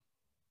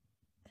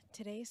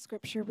Today's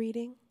scripture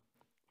reading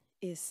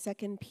is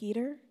 2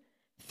 Peter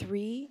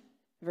 3,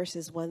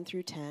 verses 1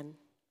 through 10.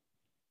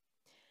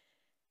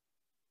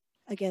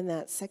 Again,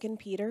 that's 2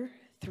 Peter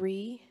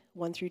 3,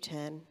 1 through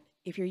 10.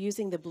 If you're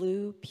using the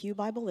blue Pew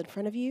Bible in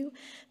front of you,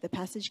 the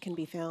passage can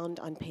be found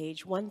on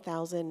page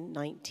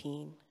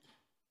 1019.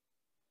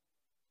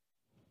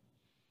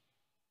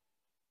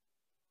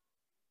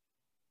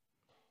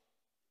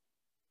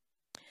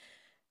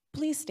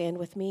 Please stand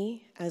with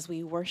me as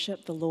we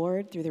worship the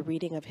Lord through the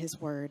reading of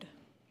his word.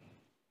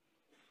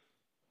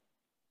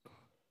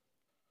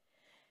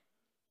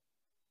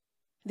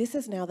 This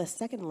is now the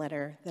second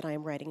letter that I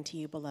am writing to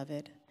you,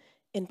 beloved.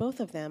 In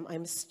both of them,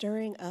 I'm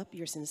stirring up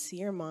your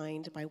sincere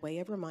mind by way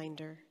of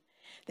reminder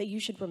that you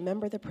should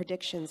remember the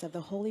predictions of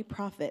the holy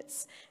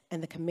prophets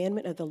and the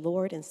commandment of the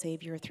Lord and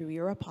Savior through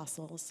your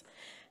apostles,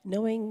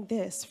 knowing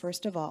this,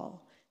 first of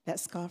all, that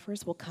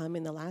scoffers will come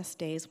in the last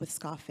days with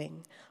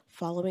scoffing,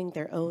 following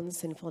their own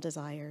sinful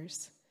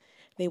desires.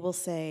 They will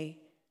say,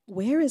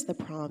 "Where is the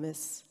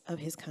promise of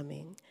his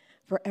coming?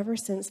 For ever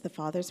since the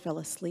fathers fell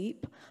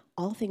asleep,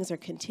 all things are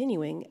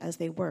continuing as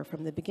they were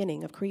from the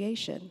beginning of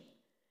creation."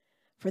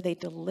 For they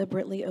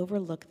deliberately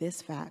overlook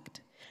this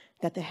fact,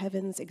 that the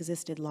heavens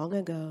existed long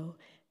ago,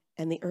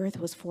 and the earth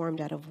was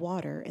formed out of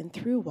water and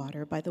through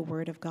water by the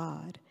word of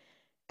God,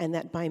 and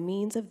that by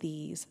means of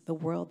these, the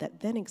world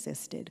that then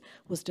existed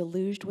was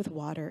deluged with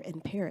water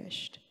and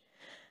perished.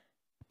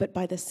 But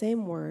by the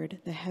same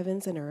word, the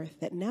heavens and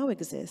earth that now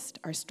exist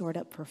are stored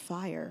up for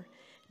fire,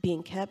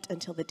 being kept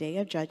until the day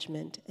of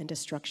judgment and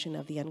destruction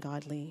of the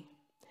ungodly.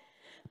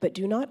 But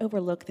do not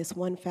overlook this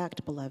one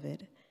fact,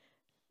 beloved,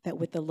 that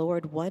with the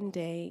Lord 1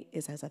 day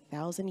is as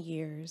 1,000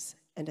 years,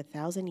 and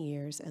 1,000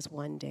 years as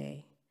 1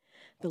 day.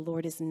 The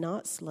Lord is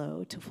not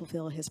slow to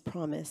fulfill his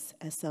promise,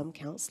 as some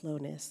count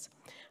slowness,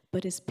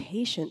 but is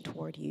patient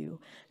toward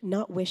you,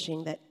 not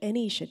wishing that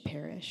any should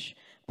perish,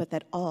 but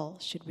that all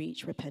should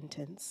reach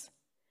repentance.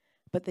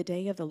 But the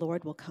day of the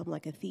Lord will come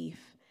like a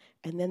thief,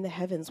 and then the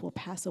heavens will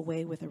pass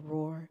away with a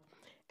roar,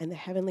 and the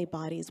heavenly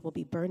bodies will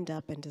be burned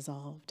up and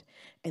dissolved,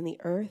 and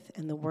the earth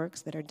and the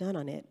works that are done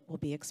on it will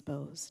be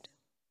exposed.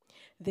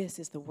 This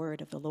is the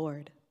word of the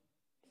Lord.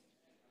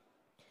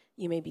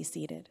 You may be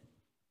seated.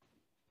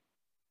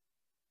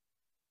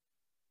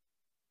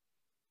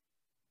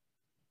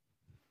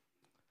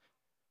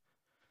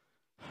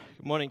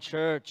 Good morning,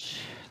 church.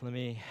 Let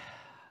me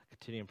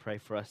continue and pray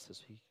for us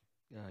as we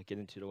get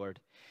into the word.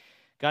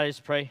 God, I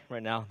just pray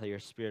right now that your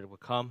spirit will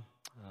come,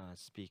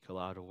 speak a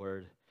louder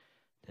word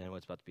than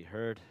what's about to be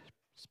heard,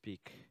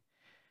 speak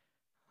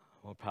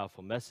a more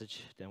powerful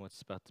message than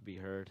what's about to be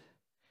heard,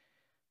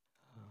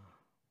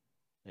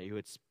 that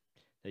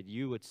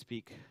you would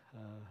speak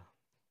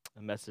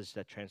a message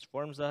that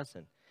transforms us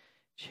and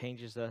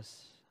changes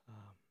us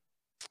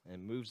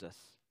and moves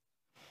us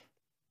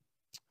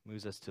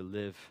to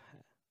live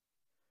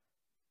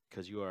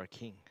because you are our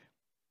King.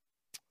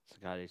 So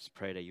God, I just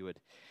pray that you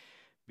would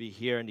be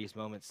here in these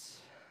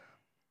moments.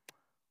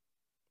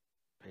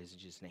 Praise in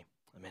Jesus' name.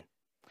 Amen.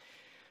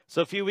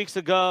 So a few weeks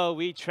ago,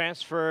 we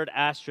transferred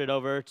Astrid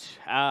over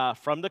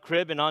from the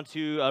crib and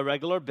onto a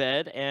regular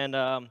bed. And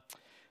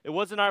it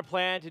wasn't our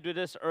plan to do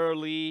this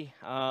early.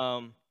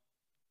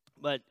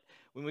 But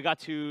when we got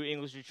to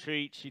English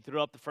retreat, she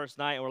threw up the first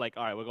night, and we're like,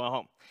 all right, we're going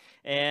home.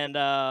 And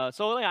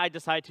so we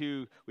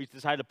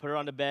decided to put her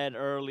on the bed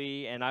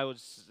early, and I would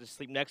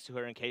sleep next to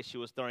her in case she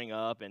was throwing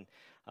up, and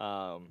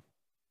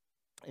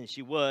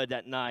she would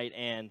that night.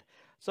 And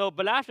so,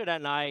 but after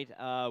that night,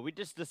 we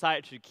just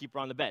decided to keep her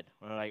on the bed.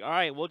 We're like, all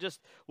right, we'll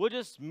just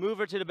move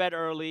her to the bed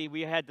early.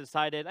 We had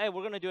decided, hey,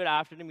 we're gonna do it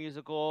after the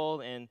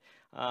musical, and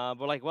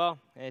we're like, well,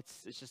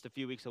 it's just a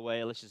few weeks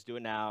away. Let's just do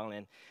it now.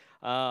 And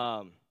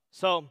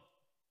so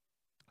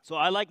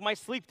I like my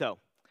sleep though.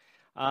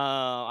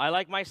 I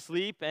like my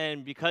sleep,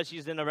 and because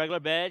she's in a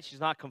regular bed, she's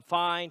not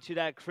confined to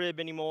that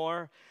crib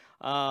anymore.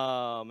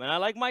 And I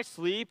like my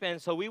sleep,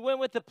 and so we went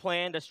with the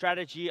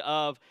strategy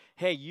of,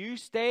 hey, you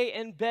stay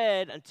in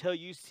bed until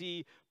you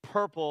see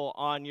purple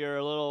on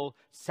your little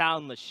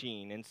sound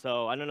machine. And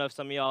so I don't know if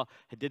some of y'all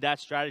did that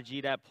strategy,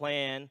 that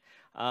plan.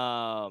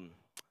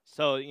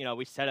 So,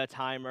 we set a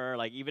timer.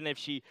 Like, even if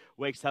she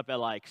wakes up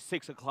at,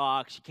 6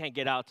 o'clock, she can't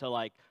get out till,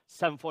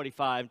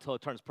 7:45 until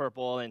it turns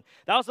purple. And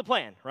that was the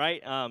plan,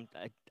 right?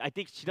 I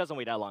think she doesn't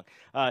wait that long.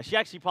 She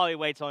actually probably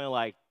waits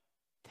only,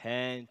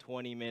 10,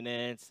 20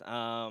 minutes.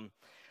 But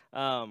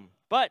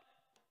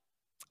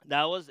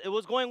it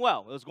was going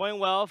well. It was going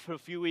well for a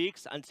few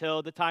weeks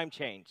until the time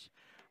changed.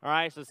 All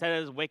right, so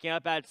instead of waking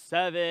up at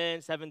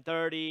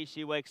 7:30,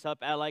 she wakes up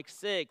at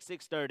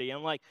 6:30.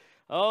 I'm like,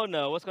 oh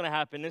no, what's going to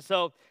happen? And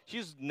so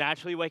she's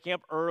naturally waking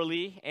up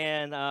early,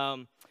 and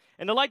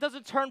the light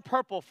doesn't turn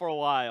purple for a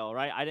while,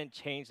 right? I didn't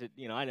change it,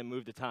 I didn't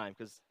move the time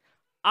because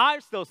I'm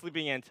still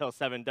sleeping until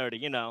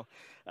 7:30,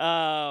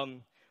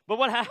 But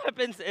what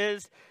happens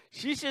is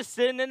she's just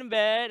sitting in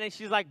bed, and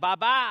she's like,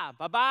 ba-ba,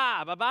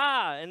 ba-ba,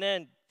 ba-ba. And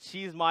then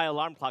she's my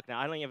alarm clock now.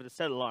 I don't even have to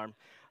set an alarm.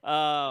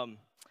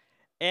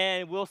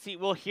 And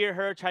we'll hear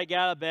her try to get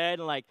out of bed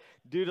and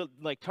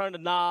turn the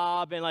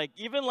knob and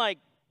even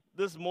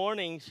this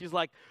morning, she's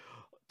like,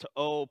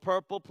 oh,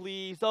 purple,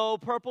 please. Oh,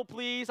 purple,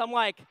 please. I'm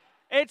like,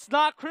 it's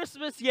not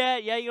Christmas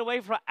yet. Yeah, you gotta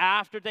wait for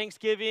after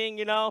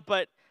Thanksgiving,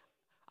 But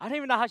I don't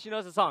even know how she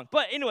knows the song.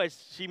 But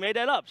anyways, she made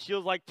that up. She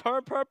was like,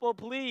 turn purple,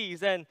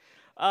 please. And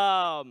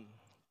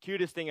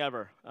cutest thing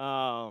ever.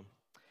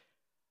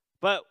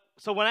 But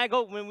so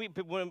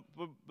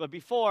but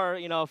before,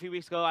 a few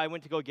weeks ago, I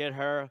went to go get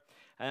her.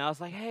 And I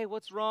was like, hey,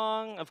 what's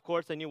wrong? Of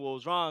course, I knew what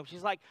was wrong.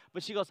 She's like,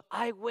 but she goes,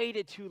 I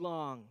waited too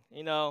long,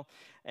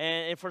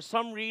 And for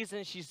some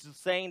reason, she's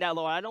saying that,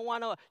 Lord, I don't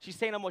want to, she's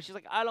saying no more. She's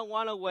like, I don't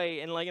want to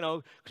wait.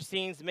 And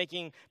Christine's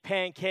making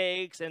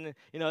pancakes and,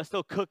 it's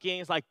still cooking.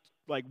 It's like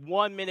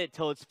 1 minute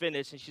till it's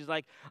finished. And she's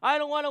like, I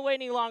don't want to wait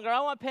any longer. I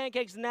want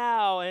pancakes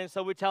now. And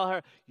so we tell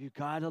her, you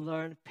got to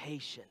learn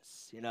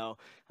patience,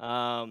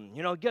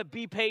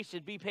 be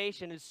patient, be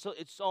patient.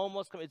 It's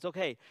almost coming. It's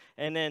okay.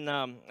 And then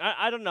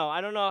I don't know.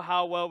 I don't know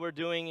how well we're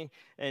doing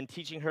in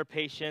teaching her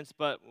patience,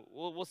 but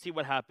we'll see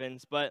what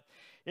happens. But,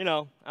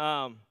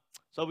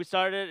 so we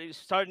started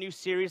a new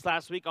series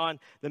last week on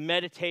the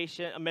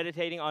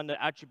meditating on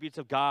the attributes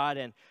of God.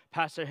 And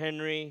Pastor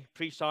Henry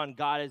preached on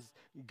God is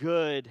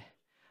good.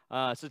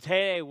 So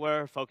today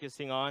we're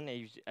focusing on,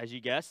 as you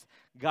guessed,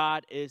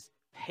 God is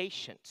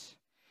patient.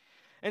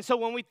 And so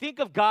when we think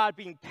of God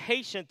being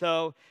patient,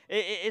 though,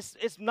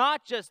 it's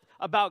not just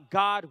about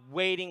God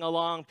waiting a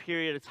long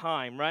period of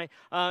time, right?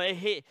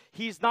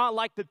 He's not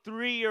like the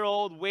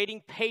 3-year-old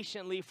waiting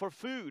patiently for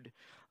food.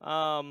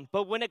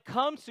 But when it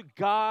comes to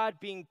God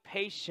being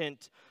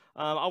patient,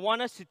 I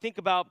want us to think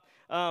about,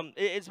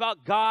 it's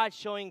about God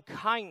showing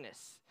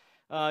kindness.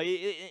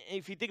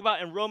 If you think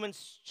about in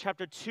Romans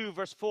chapter 2,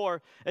 verse 4,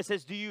 it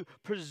says, do you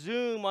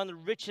presume on the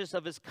riches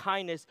of his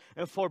kindness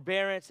and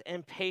forbearance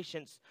and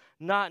patience,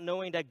 not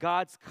knowing that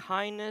God's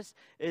kindness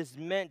is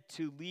meant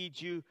to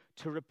lead you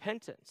to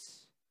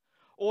repentance?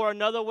 Or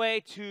another way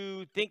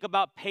to think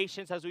about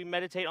patience as we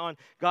meditate on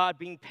God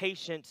being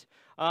patient,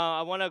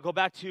 I want to go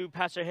back to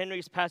Pastor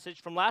Henry's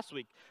passage from last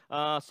week,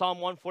 Psalm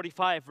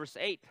 145, verse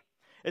 8.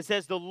 It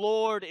says, the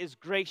Lord is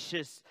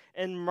gracious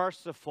and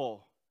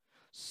merciful,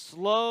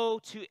 slow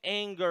to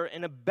anger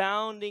and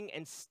abounding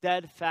in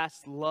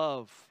steadfast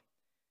love.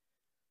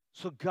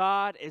 So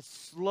God is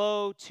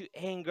slow to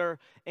anger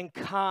and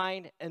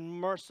kind and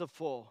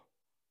merciful.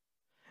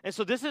 And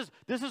so this is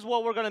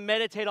what we're going to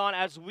meditate on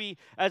as we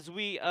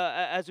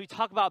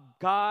talk about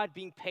God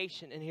being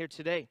patient in here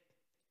today.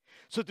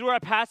 So through our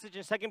passage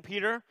in 2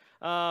 Peter,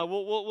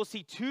 we'll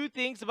see two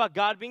things about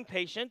God being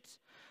patient.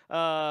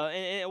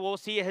 And we'll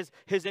see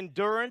his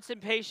endurance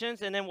and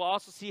patience, and then we'll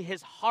also see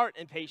his heart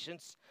and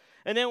patience.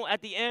 And then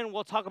at the end,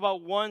 we'll talk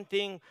about one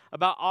thing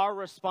about our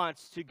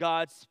response to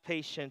God's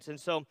patience. And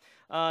so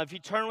if you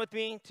turn with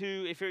me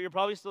to, if you're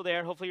probably still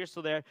there, hopefully you're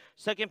still there,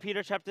 2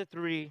 Peter chapter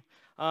 3.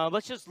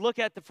 Let's just look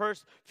at the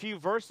first few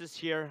verses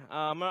here.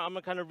 I'm going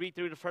to kind of read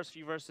through the first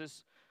few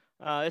verses.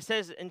 It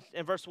says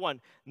in verse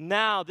 1,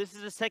 now this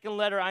is the second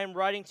letter I am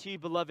writing to you,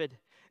 beloved.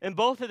 In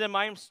both of them,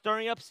 I am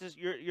stirring up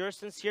your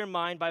sincere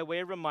mind by way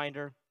of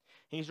reminder.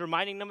 He's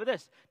reminding them of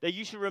this, that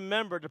you should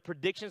remember the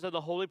predictions of the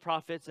holy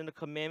prophets and the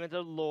commandments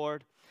of the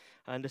Lord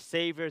and the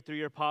Savior through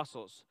your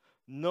apostles.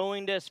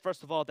 Knowing this,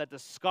 first of all, that the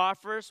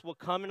scoffers will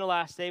come in the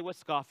last day with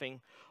scoffing,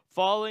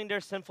 following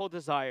their sinful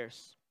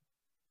desires.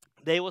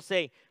 They will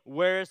say,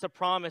 where is the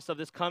promise of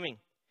this coming?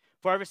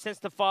 For ever since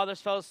the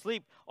fathers fell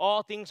asleep,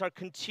 all things are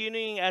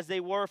continuing as they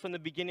were from the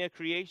beginning of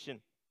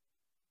creation.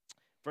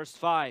 Verse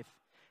 5.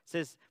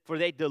 Says, for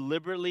they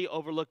deliberately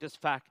overlooked this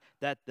fact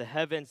that the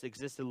heavens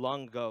existed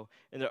long ago,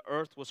 and the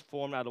earth was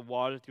formed out of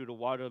water through the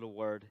water of the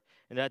word,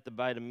 and that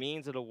by the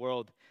means of the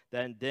world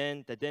that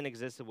then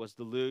existed was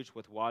deluged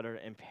with water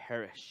and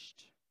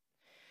perished.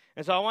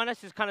 And so I want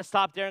us to kind of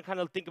stop there and kind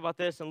of think about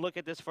this and look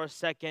at this for a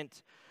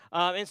second.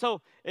 And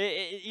so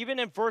even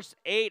in verse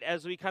 8,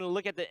 as we kind of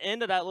look at the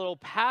end of that little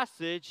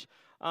passage,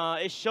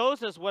 it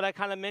shows us what I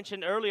kind of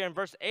mentioned earlier in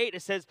verse 8.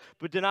 It says,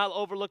 but do not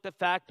overlook the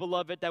fact,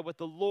 beloved, that with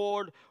the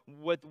Lord,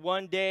 with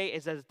one day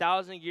is as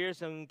 1,000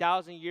 years, and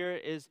 1,000 years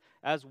is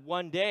as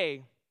one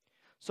day.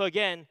 So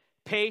again,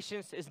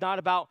 patience is not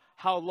about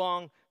how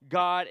long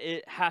God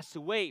has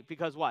to wait.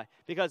 Because why?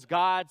 Because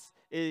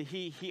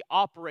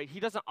He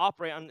doesn't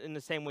operate in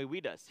the same way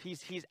we does.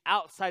 He's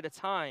outside of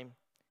time.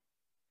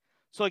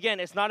 So again,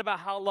 it's not about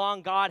how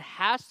long God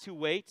has to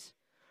wait,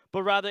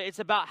 but rather it's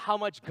about how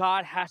much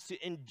God has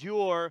to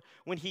endure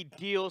when he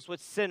deals with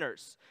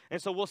sinners.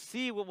 And so we'll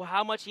see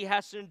how much he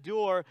has to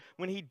endure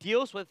when he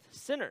deals with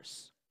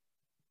sinners.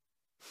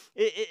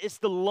 It's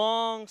the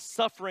long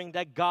suffering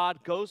that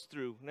God goes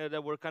through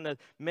that we're kind of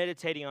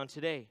meditating on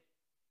today.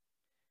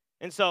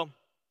 And so,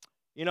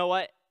 you know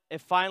what?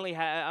 It finally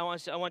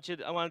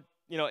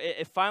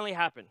it finally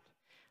happened.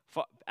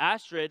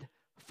 Astrid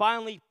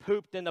finally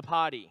pooped in the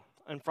potty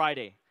on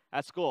Friday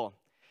at school.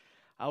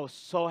 I was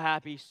so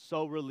happy,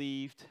 so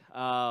relieved.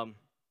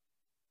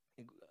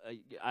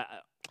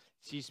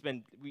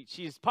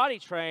 She's potty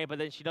trained, but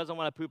then she doesn't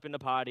want to poop in the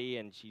potty,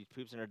 and she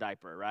poops in her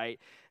diaper, right?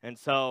 And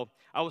so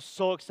I was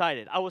so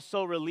excited. I was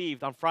so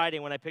relieved on Friday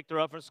when I picked her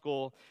up from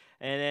school,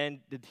 And then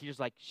the teacher's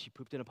like, she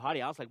pooped in a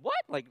potty. I was like, what?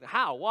 Like,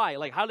 how? Why?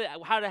 Like, how did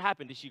it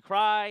happen? Did she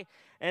cry?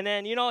 And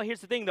then, here's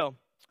the thing, though.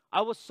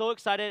 I was so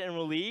excited and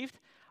relieved.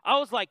 I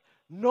was like,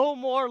 no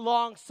more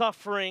long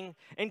suffering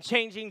and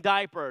changing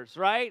diapers,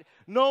 right?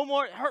 No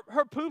more.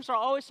 Her poops are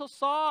always so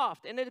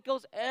soft, and it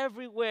goes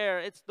everywhere.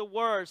 It's the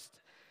worst.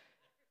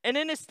 And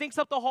then it stinks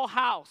up the whole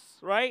house,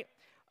 right?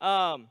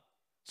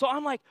 So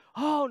I'm like,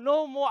 oh,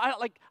 no more.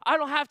 I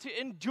don't have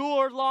to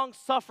endure long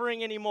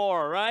suffering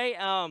anymore, right?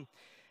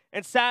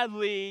 And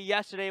sadly,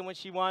 yesterday when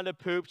she wanted to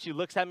poop, she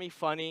looks at me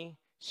funny.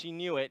 She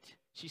knew it.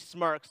 She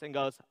smirks and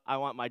goes, I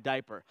want my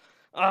diaper.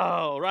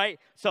 Oh, right?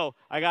 So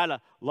I got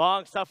to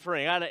long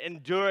suffering. I got to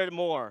endure it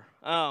more.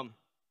 But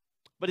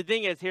the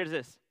thing is, here's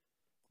this.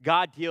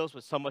 God deals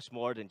with so much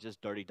more than just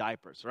dirty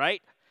diapers,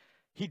 right?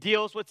 He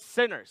deals with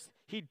sinners.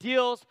 He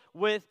deals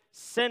with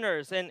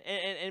sinners. And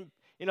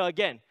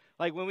again,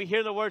 like when we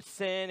hear the word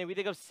sin and we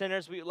think of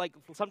sinners,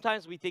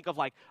 sometimes we think of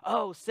like,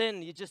 oh,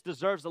 sin, it just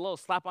deserves a little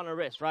slap on the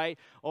wrist, right?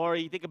 Or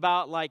you think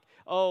about like,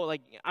 oh, like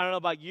I don't know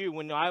about you,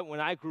 when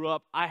I grew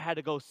up, I had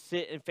to go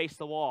sit and face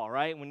the wall,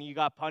 right? When you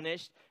got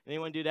punished,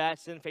 anyone do that?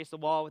 Sit and face the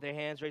wall with their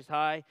hands raised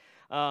high.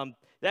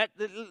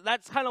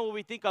 That's kind of what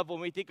we think of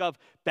when we think of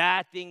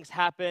bad things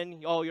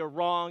happen. Oh, you're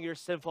wrong, you're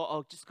sinful.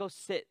 Oh, just go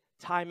sit,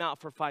 time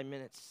out for 5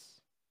 minutes.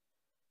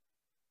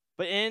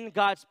 But in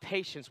God's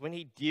patience, when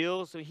he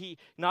deals, so he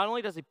not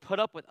only does he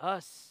put up with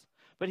us,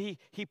 but he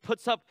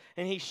puts up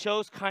and he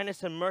shows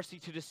kindness and mercy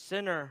to the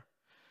sinner.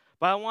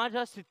 But I want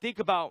us to think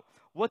about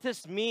what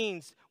this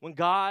means when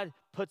God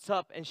puts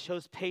up and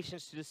shows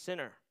patience to the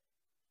sinner.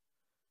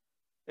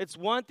 It's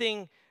one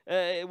thing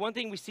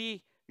we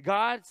see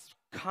God's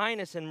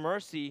kindness and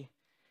mercy,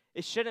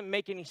 it shouldn't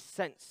make any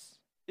sense.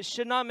 It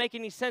should not make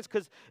any sense,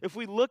 because if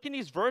we look in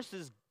these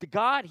verses,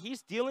 God,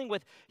 he's dealing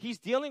with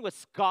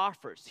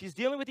scoffers. He's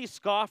dealing with these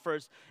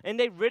scoffers, and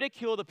they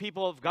ridicule the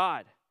people of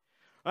God,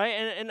 right?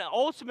 And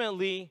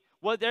ultimately,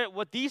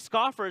 he's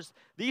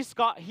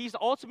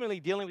ultimately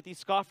dealing with these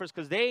scoffers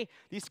because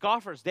these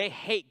scoffers, they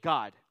hate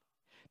God.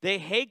 They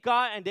hate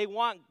God, and they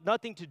want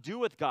nothing to do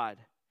with God.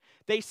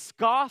 They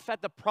scoff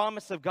at the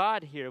promise of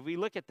God here. We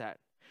look at that.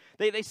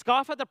 They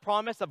scoff at the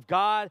promise of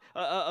God,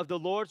 of the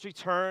Lord's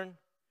return.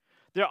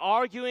 They're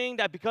arguing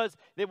that because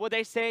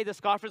the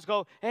scoffers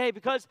go, hey,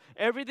 because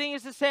everything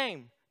is the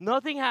same.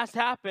 Nothing has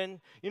happened.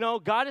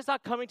 God is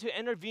not coming to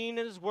intervene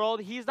in this world.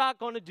 He's not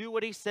going to do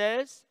what he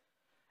says.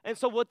 And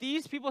so what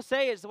these people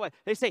say is what?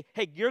 They say,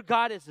 hey, your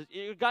God's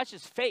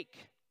just fake.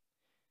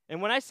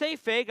 And when I say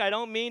fake, I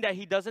don't mean that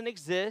he doesn't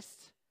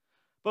exist.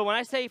 But when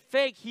I say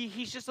fake,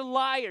 he's just a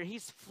liar.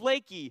 He's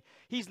flaky.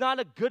 He's not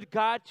a good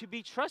God to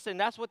be trusted. And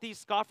that's what these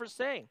scoffers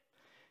say.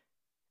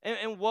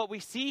 And what we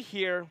see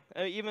here,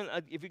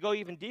 if we go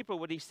even deeper,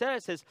 what he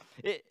says is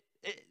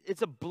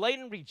it's a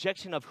blatant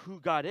rejection of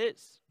who God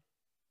is.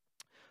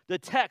 The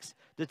text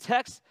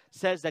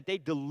says that they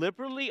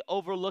deliberately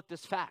overlooked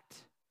this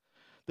fact.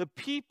 The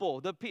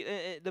people, they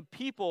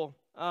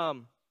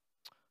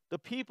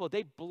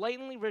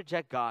blatantly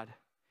reject God.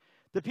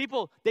 The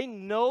people, they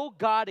know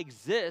God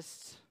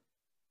exists,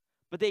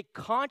 but they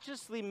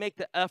consciously make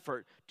the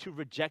effort to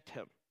reject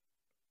him.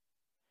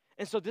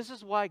 And so this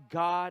is why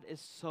God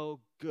is so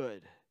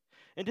good.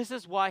 And this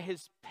is why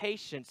his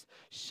patience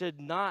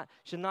should not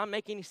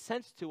make any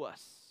sense to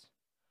us.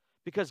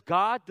 Because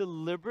God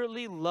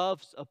deliberately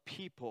loves a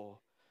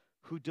people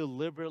who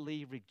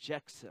deliberately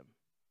rejects him.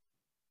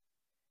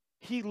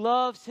 He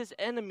loves his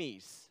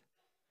enemies.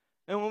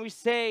 And when we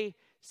say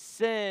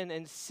sin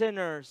and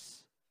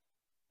sinners,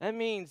 that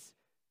means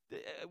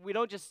we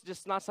don't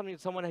just not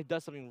someone who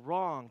does something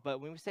wrong,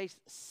 but when we say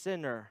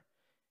sinner,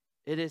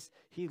 it is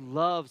he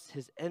loves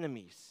his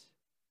enemies.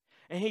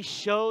 And he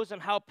shows them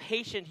how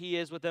patient he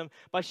is with them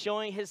by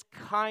showing his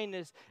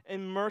kindness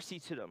and mercy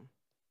to them.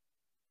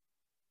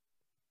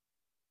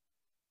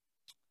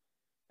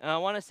 And I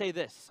want to say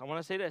this.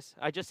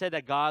 I just said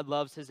that God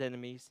loves his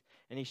enemies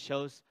and he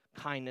shows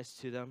kindness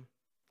to them.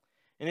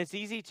 And it's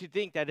easy to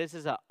think that this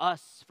is a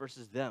us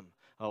versus them.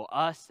 Oh,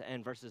 us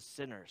and versus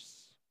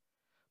sinners.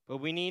 But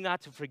we need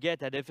not to forget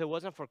that if it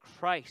wasn't for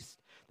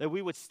Christ, that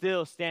we would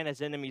still stand as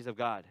enemies of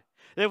God.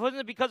 If it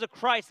wasn't because of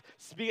Christ,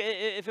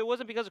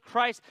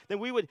 then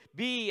we would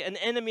be an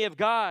enemy of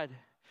God.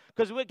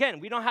 Because again,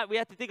 we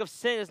have to think of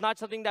sin as not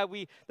something that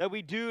we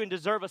do and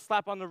deserve a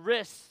slap on the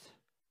wrist.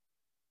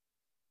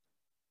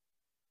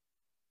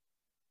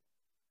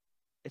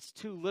 It's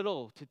too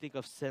little to think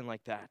of sin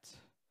like that.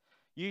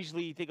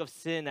 Usually you think of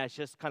sin as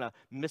just kind of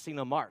missing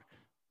the mark,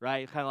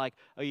 right? Kind of like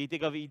we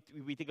think of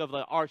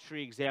the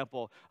archery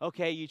example.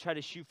 Okay, you try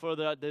to shoot for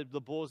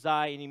the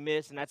bullseye and you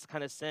miss, and that's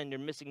kind of sin. You're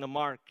missing the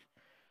mark.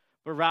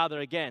 But rather,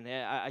 again,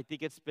 I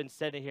think it's been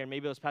said in here.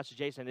 Maybe it was Pastor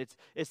Jason.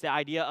 It's the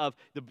idea of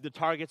the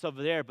target's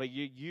over there, but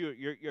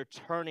you're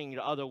turning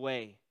the other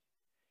way.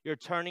 You're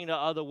turning the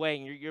other way,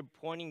 and you're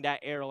pointing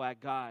that arrow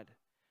at God.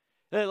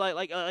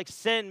 Like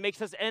sin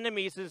makes us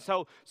enemies, and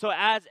so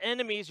as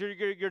enemies,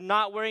 you're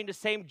not wearing the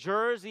same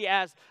jersey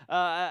as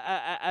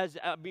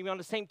being on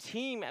the same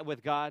team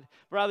with God.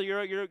 Rather,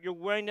 you're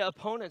wearing the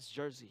opponent's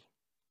jersey.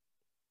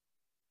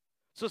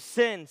 So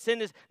sin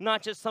is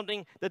not just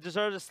something that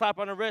deserves a slap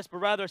on the wrist, but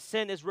rather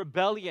sin is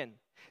rebellion.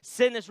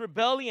 Sin is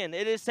rebellion.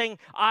 It is saying,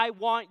 I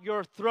want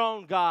your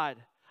throne, God.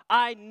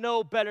 I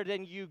know better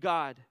than you,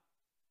 God.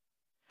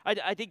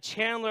 I think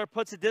Chandler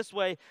puts it this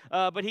way,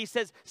 but he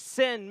says,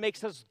 sin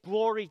makes us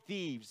glory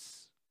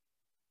thieves.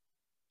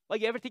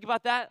 Like, you ever think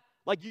about that?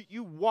 Like,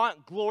 you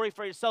want glory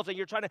for yourself, and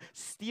you're trying to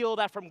steal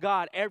that from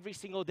God every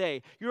single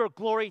day. You're a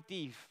glory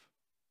thief.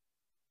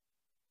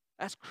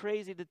 That's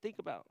crazy to think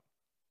about.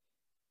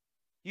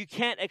 You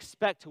can't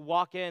expect to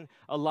walk in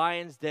a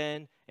lion's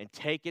den and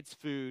take its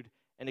food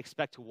and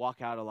expect to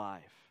walk out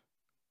alive.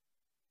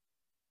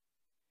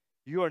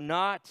 If you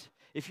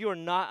are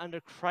not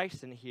under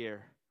Christ in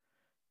here,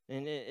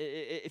 and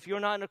if you're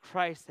not under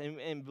Christ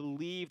and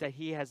believe that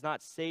he has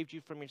not saved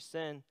you from your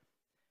sin,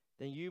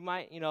 then you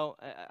might,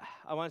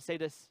 I want to say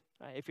this,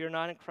 right? If you're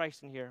not in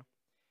Christ in here,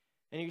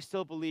 and you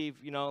still believe,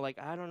 like,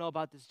 I don't know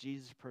about this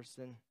Jesus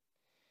person,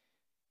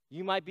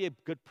 you might be a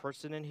good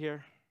person in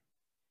here,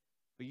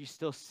 but you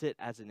still sit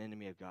as an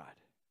enemy of God.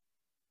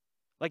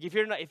 Like, if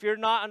you're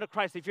not under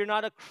Christ, if you're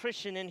not a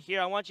Christian in here,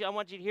 I want you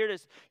to hear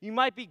this. You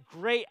might be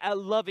great at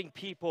loving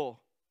people.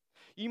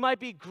 You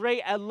might be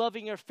great at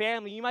loving your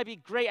family. You might be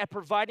great at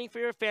providing for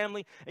your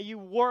family, and you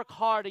work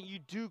hard and you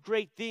do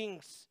great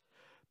things,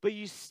 but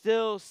you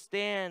still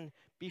stand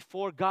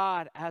before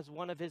God as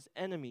one of his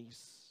enemies.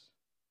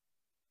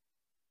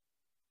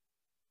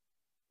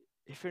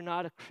 If you're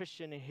not a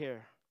Christian in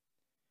here,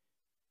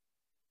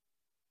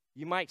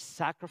 you might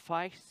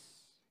sacrifice,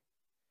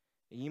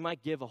 and you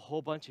might give a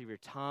whole bunch of your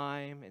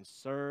time and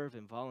serve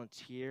and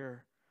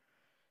volunteer.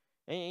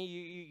 And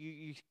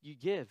you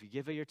give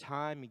of your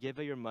time, you give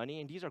of your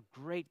money, and these are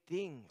great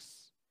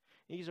things.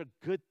 These are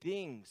good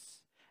things.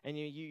 And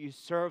you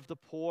serve the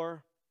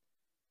poor.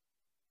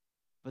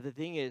 But the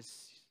thing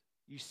is,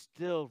 you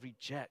still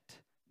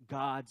reject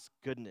God's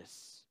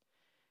goodness.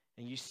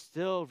 And you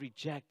still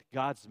reject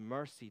God's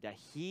mercy that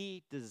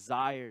he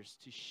desires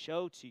to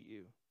show to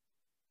you.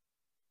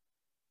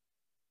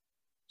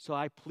 So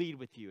I plead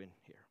with you in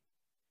here.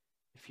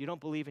 If you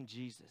don't believe in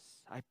Jesus,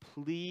 I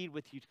plead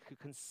with you to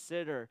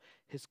consider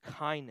his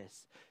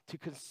kindness, to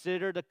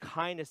consider the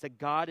kindness that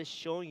God is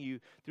showing you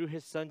through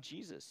his son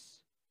Jesus.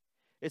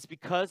 It's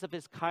because of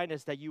his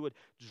kindness that you would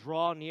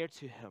draw near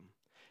to him.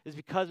 It's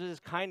because of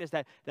his kindness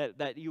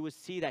that you would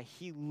see that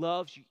he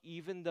loves you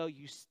even though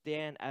you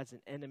stand as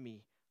an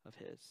enemy of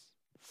his.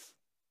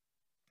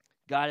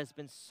 God has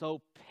been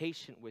so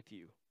patient with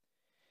you.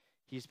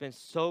 He's been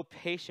so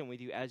patient with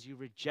you as you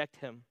reject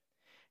him,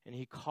 and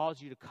he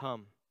calls you to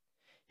come.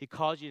 He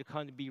calls you to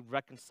come to be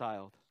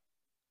reconciled.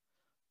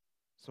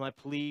 So my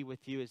plea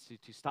with you is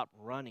to stop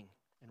running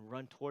and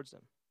run towards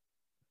him.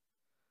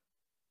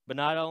 But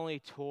not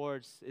only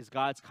is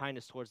God's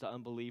kindness towards the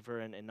unbeliever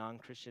and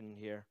non-Christian in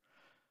here,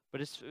 but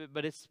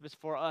it's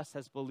for us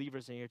as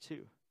believers in here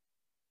too.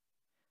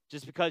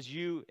 Just because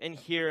you in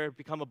here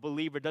become a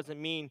believer doesn't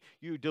mean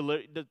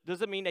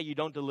that you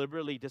don't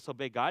deliberately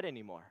disobey God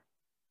anymore.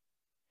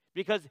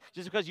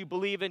 Just because you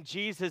believe in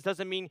Jesus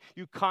doesn't mean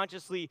you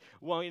consciously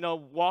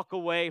walk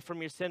away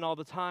from your sin all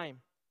the time.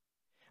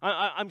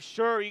 I'm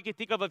sure you can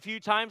think of a few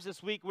times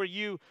this week where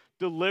you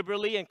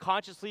deliberately and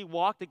consciously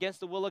walked against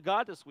the will of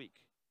God this week.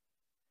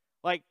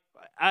 Like,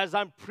 as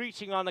I'm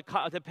preaching on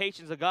the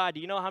patience of God,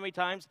 do you know how many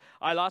times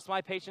I lost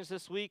my patience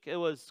this week? It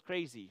was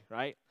crazy,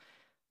 right?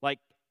 Like,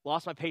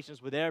 lost my patience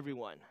with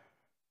everyone.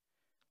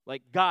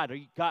 Like, God,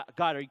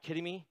 are you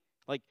kidding me?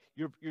 Like,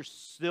 you're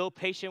still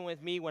patient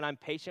with me when I'm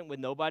patient with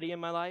nobody in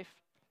my life?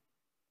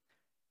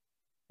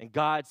 And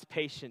God's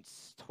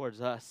patience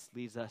towards us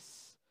leads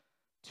us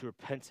to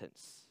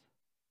repentance.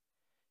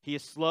 He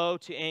is slow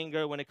to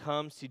anger when it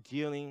comes to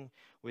dealing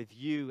with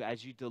you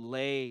as you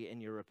delay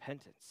in your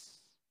repentance.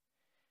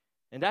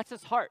 And that's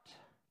his heart.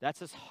 That's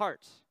his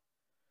heart.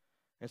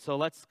 And so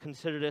let's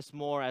consider this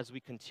more as we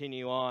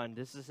continue on.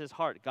 This is his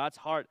heart, God's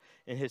heart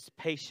and his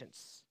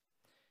patience.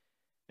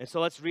 And so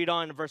let's read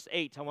on to verse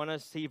 8. I want to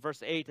see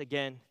verse 8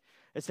 again.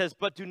 It says,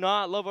 but do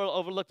not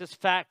overlook this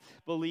fact,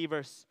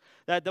 believers,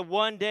 that the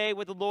one day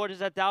with the Lord is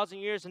 1,000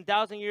 years, and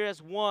 1,000 years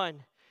as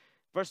one.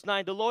 Verse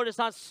 9, the Lord is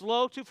not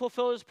slow to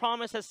fulfill his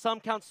promise, as some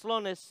count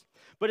slowness,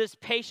 but is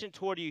patient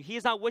toward you. He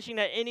is not wishing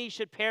that any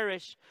should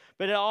perish,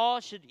 but that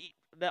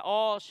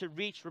all should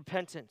reach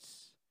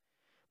repentance.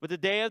 But the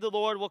day of the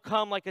Lord will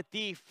come like a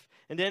thief,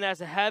 and then as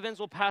the heavens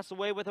will pass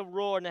away with a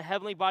roar, and the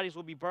heavenly bodies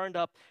will be burned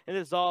up and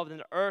dissolved,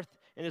 and the earth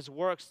and his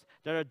works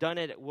that are done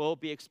in it will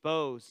be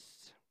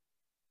exposed.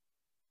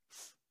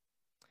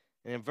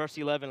 And in verse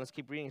 11, let's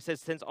keep reading. It says,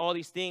 since all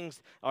these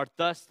things are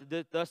thus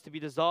to be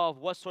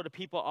dissolved, what sort of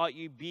people ought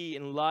you be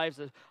in lives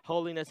of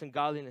holiness and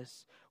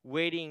godliness,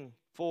 waiting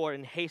for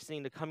and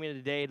hastening the coming of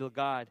the day of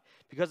God,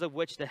 because of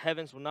which the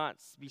heavens will not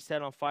be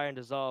set on fire and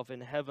dissolve,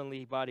 and the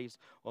heavenly bodies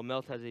will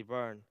melt as they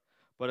burn.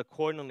 But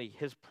accordingly,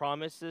 his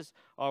promises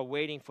are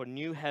waiting for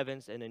new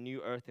heavens and a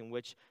new earth in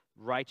which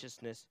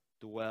righteousness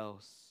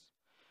dwells.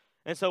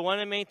 And so one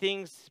of the main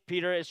things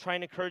Peter is trying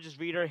to encourage his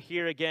reader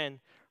here again,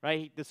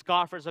 right? The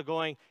scoffers are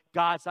going,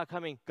 God's not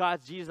coming.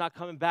 Jesus not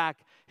coming back.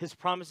 His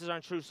promises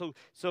aren't true. So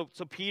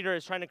Peter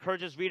is trying to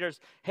encourage his readers,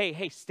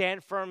 hey,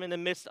 stand firm in the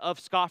midst of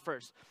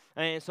scoffers.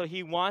 And so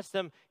he wants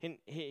them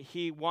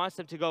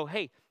to go,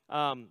 hey,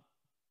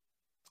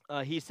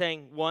 he's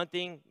saying one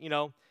thing,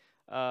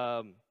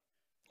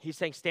 he's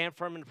saying stand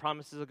firm in the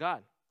promises of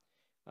God.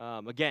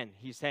 Again,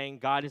 he's saying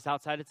God is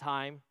outside of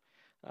time.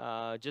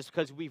 Just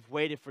because we've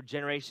waited for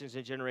generations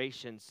and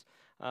generations,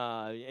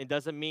 it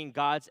doesn't mean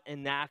God's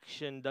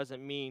inaction.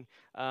 Doesn't mean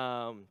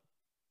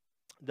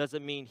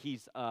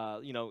he's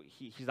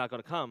he's not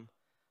going to come.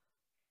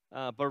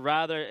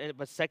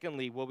 But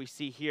secondly, what we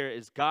see here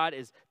is God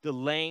is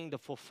delaying the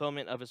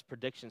fulfillment of His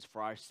predictions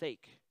for our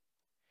sake.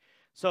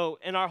 So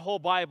in our whole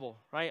Bible,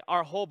 right?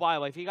 Our whole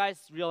Bible. If you guys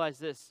realize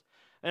this,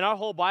 in our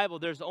whole Bible,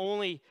 there's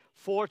only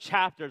 4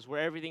 chapters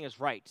where everything is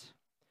right.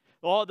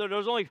 Well,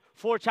 there's only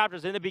 4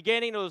 chapters. In the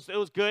beginning, it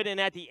was good, and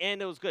at the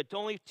end, it was good.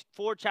 Only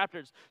 4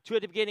 chapters, 2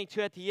 at the beginning,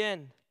 2 at the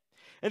end.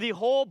 And the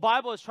whole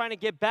Bible is trying to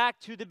get back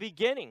to the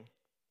beginning.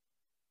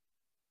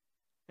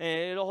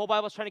 And the whole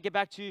Bible is trying to get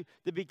back to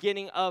the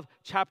beginning of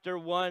chapter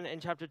 1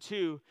 and chapter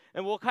 2.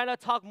 And we'll kind of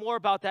talk more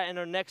about that in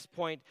our next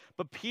point.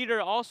 But Peter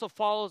also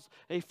follows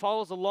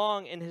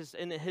along in his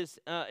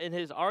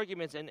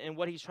arguments and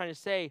what he's trying to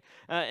say.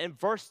 In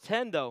verse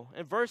 10, though,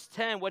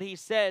 what he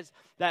says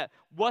that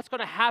what's going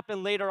to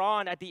happen later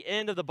on at the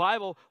end of the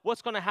Bible,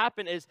 what's going to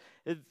happen is,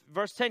 in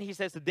verse 10, he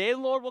says, the day of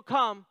the Lord will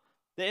come,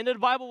 the end of the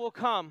Bible will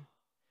come,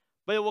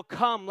 but it will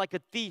come like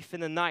a thief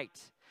in the night.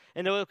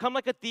 And it will come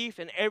like a thief,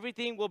 and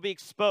everything will be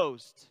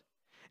exposed.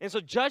 And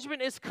so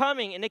judgment is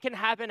coming, and it can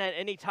happen at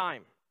any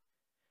time.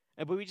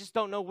 But we just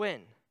don't know when.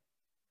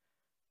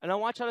 And I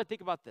want y'all to think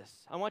about this.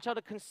 I want y'all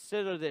to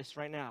consider this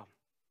right now.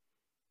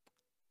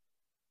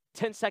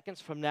 10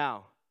 seconds from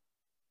now,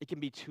 it can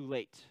be too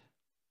late.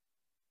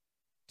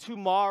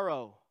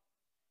 Tomorrow,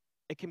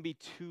 it can be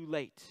too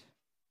late.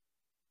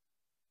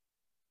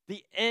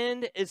 The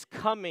end is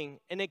coming,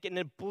 and in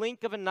a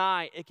blink of an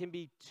eye, it can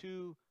be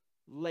too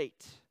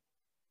late.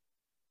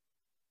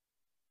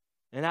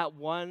 And at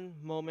one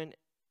moment,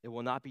 it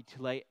will not be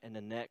too late, and the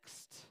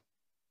next,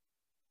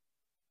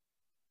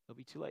 it'll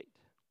be too late.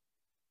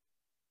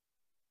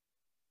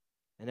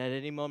 And at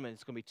any moment,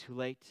 it's going to be too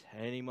late.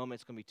 At any moment,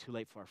 it's going to be too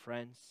late for our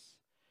friends.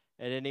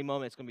 At any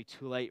moment, it's going to be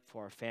too late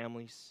for our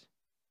families.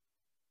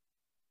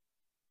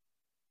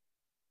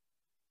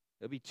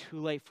 It'll be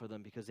too late for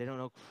them because they don't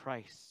know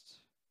Christ.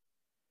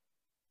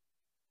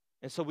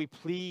 And so we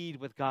plead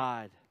with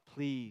God,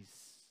 please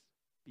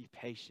be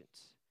patient.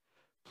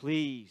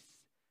 Please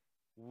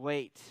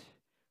wait.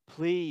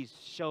 Please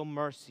show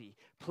mercy.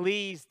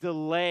 Please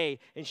delay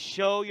and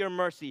show your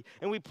mercy.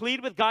 And we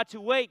plead with God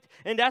to wait.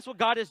 And that's what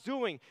God is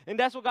doing. And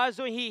that's what God is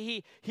doing.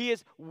 He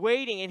is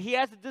waiting. And He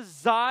has a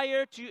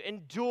desire to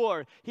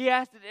endure. He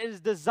has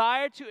his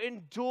desire to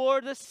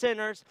endure the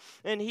sinners.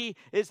 And He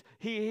has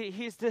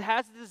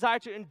the desire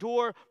to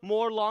endure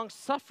more long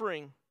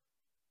suffering.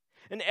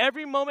 And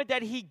every moment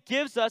that He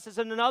gives us is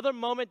another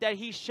moment that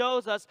He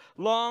shows us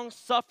long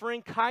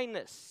suffering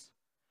kindness.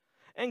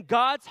 And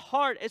God's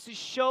heart is to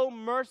show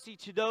mercy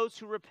to those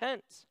who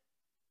repent.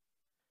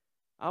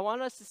 I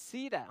want us to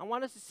see that. I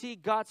want us to see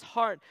God's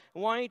heart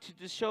wanting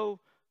to show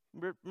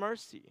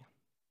mercy.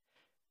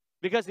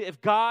 Because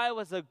if God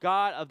was a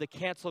God of the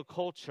cancel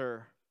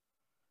culture,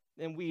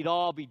 then we'd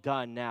all be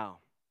done now.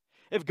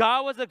 If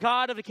God was a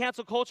God of the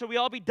cancel culture, we'd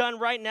all be done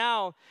right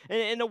now.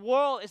 In the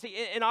world,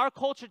 in our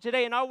culture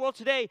today, in our world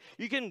today,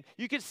 you can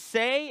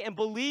say and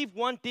believe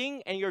one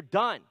thing and you're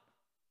done.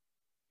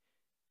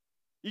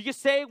 You can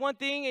say one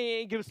thing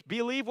and you can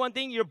believe one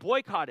thing, you're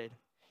boycotted.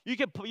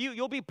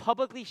 You'll be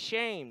publicly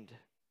shamed.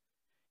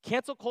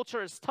 Cancel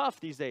culture is tough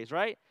these days,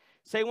 right?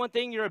 Say one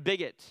thing, you're a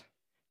bigot.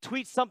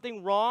 Tweet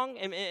something wrong,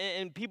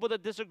 and people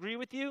that disagree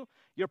with you,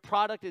 your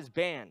product is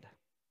banned.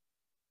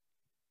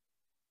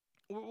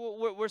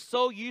 We're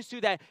so used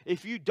to that.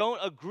 If you don't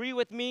agree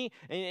with me,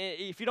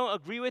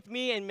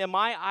 and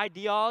my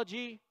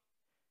ideology,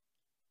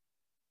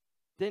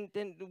 then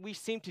we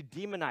seem to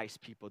demonize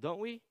people,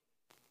 don't we?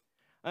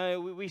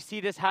 We see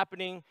this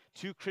happening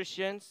to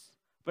Christians,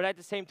 but at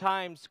the same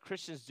time,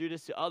 Christians do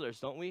this to others,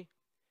 don't we?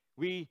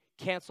 We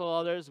cancel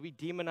others. We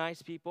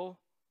demonize people.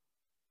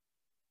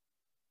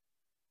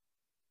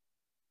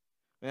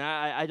 And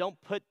I don't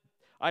put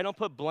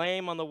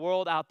blame on the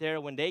world out there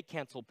when they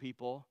cancel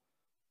people.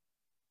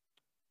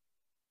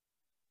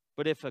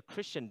 But if a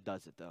Christian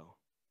does it, though,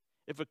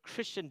 if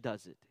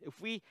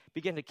we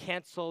begin to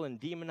cancel and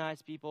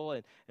demonize people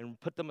and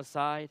put them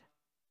aside,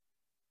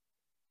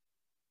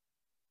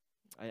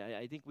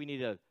 I think we need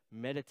to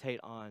meditate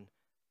on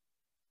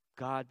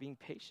God being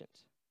patient.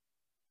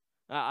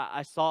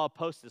 I saw a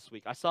post this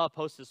week.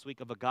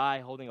 Of a guy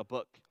holding a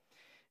book.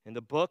 And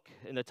the book,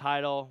 and the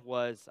title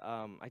was,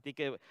 I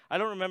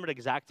don't remember the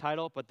exact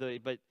title, but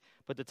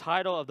the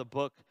title of the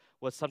book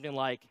was something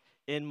like,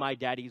 "In My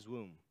Daddy's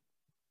Womb."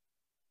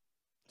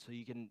 So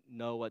you can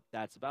know what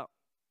that's about.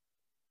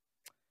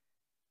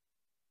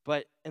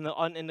 But in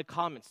the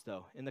comments,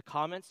 though,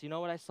 you know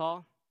what I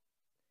saw?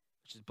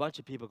 Just a bunch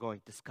of people going,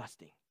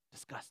 disgusting,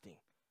 disgusting,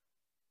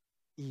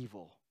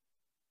 evil.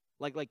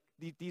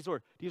 These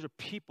are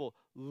people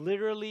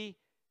literally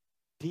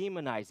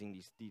demonizing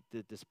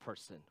this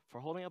person for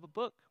holding up a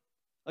book.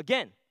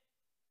 Again,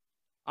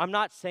 I'm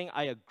not saying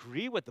I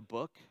agree with the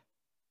book,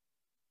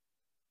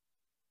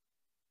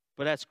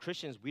 but as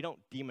Christians, we don't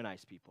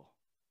demonize people.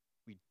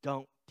 We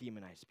don't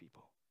demonize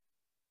people.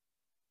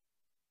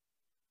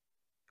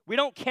 We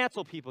don't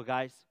cancel people,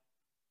 guys.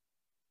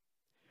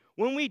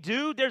 When we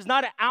do, there's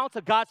not an ounce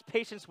of God's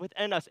patience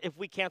within us if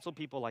we cancel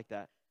people like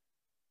that.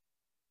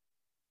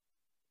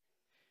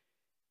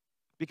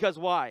 Because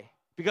why?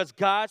 Because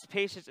God's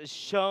patience is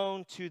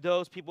shown to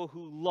those people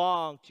who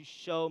long to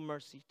show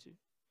mercy to.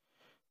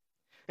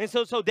 And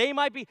so they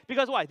might be,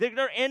 because why?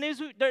 They're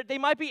enemies, they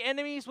might be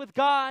enemies with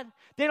God.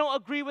 They don't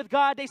agree with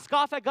God. They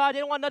scoff at God. They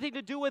don't want nothing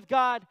to do with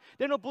God.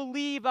 They don't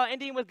believe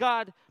anything with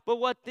God. But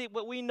what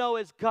we know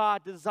is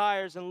God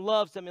desires and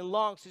loves them and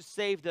longs to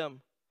save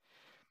them.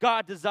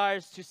 God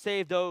desires to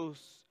save those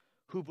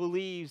who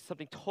believe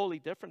something totally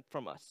different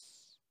from us.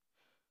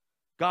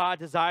 God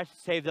desires to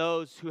save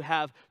those who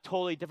have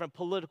totally different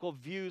political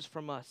views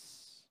from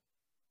us,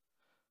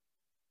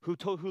 who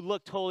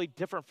look totally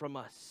different from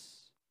us.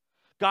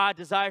 God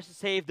desires to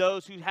save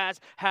those who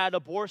has had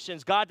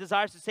abortions. God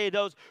desires to save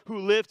those who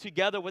live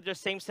together with their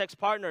same-sex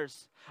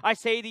partners. I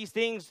say these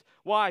things,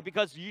 why?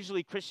 Because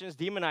usually Christians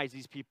demonize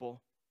these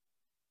people.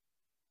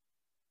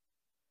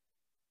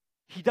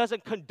 He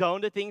doesn't condone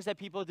the things that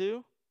people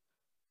do,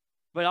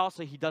 but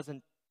also he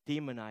doesn't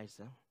demonize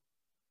them.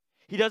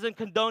 He doesn't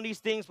condone these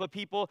things with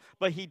people,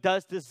 but he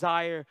does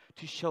desire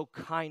to show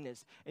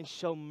kindness and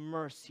show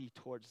mercy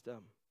towards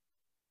them.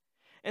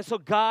 And so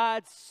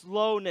God's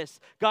slowness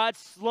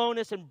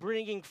in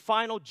bringing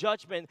final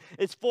judgment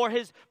is for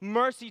his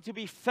mercy to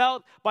be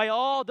felt by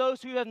all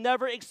those who have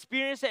never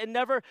experienced it and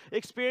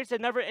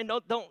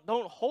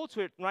don't hold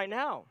to it right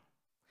now,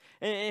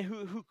 and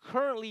who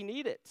currently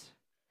need it.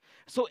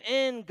 So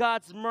in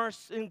God's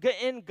mercy,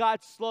 in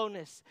God's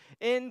slowness,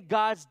 in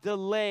God's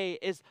delay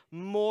is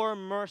more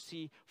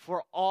mercy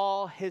for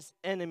all his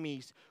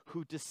enemies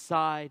who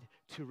decide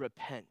to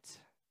repent.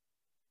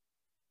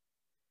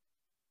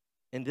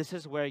 And this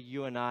is where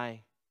you and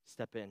I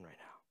step in right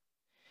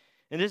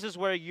now. And this is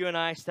where you and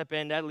I step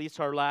in. That leads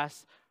to our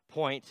last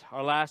point.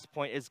 Our last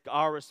point is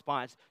our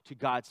response to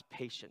God's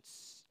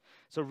patience.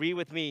 So read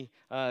with me.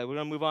 We're going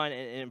to move on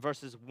in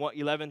verses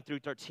 11 through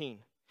 13.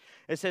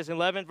 It says in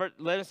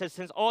 11 says,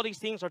 since all these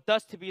things are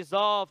thus to be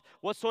resolved,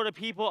 what sort of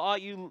people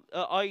ought you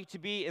to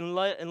be in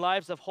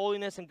lives of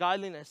holiness and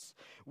godliness,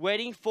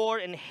 waiting for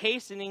and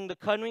hastening the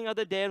coming of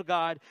the day of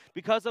God,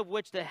 because of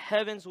which the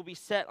heavens will be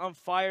set on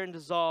fire and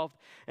dissolved,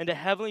 and the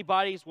heavenly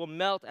bodies will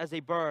melt as they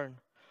burn.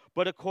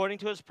 But according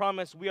to his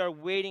promise, we are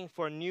waiting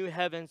for new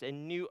heavens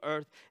and new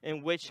earth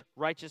in which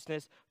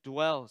righteousness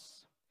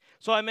dwells.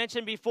 So I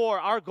mentioned before,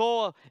 our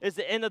goal is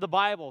the end of the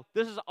Bible.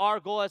 This is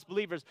our goal as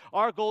believers.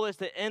 Our goal is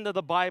the end of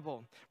the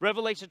Bible.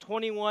 Revelation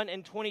 21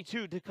 and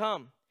 22 to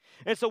come.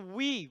 And so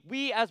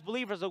we as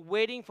believers are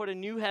waiting for the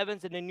new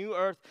heavens and the new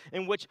earth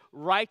in which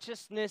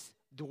righteousness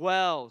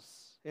dwells.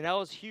 And that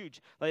was huge.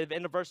 Like at the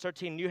end of verse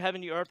 13, new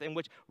heaven, new earth in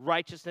which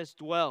righteousness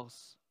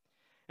dwells.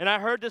 And I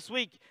heard this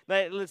week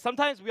that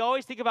sometimes we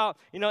always think about,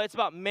 it's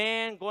about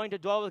man going to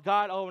dwell with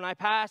God. Oh, when I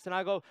pass and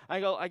I go,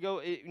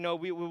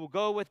 we will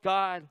go with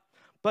God.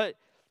 But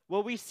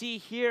what we see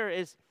here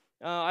is,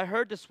 I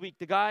heard this week,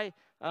 the guy,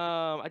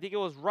 I think it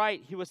was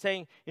Wright, he was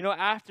saying,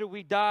 after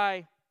we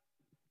die,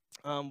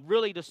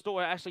 really the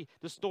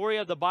story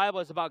of the Bible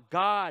is about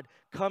God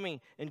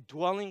coming and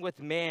dwelling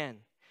with man.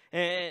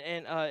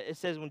 And it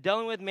says, when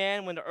dwelling with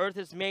man, when the earth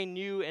is made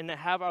new and to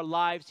have our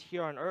lives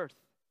here on earth.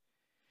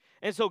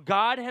 And so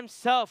God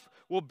himself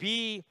will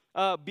be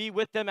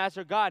with them as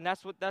their God, and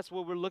that's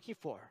what we're looking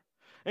for.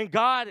 And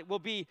God will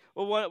be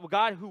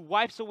God who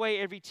wipes away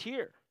every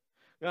tear.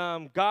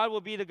 God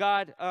will be the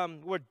God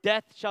where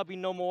death shall be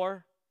no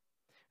more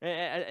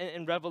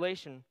in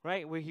Revelation,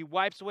 right? Where he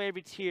wipes away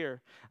every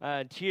tear.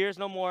 Tears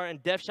no more,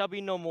 and death shall be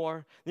no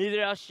more.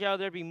 Neither else shall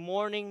there be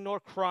mourning, nor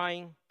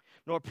crying,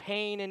 nor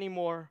pain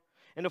anymore.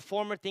 And the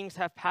former things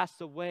have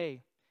passed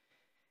away.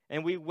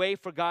 And we wait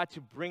for God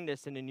to bring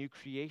this in a new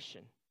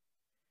creation.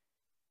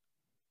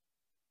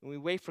 And we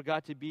wait for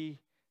God to be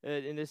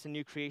in this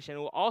new creation.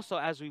 And also,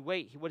 as we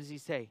wait, what does he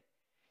say?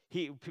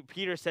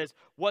 Peter says,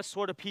 what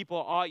sort of people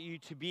ought you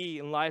to be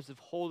in lives of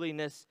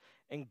holiness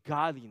and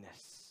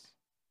godliness?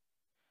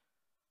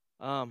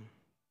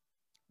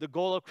 The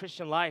goal of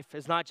Christian life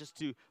is not just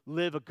to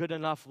live a good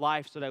enough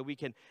life so that we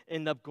can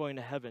end up going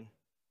to heaven.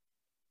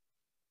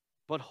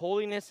 But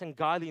holiness and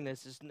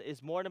godliness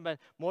is more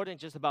than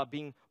just about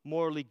being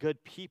morally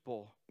good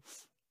people.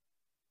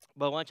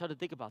 But I want y'all to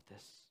think about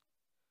this,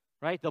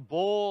 right? The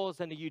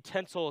bowls and the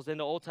utensils in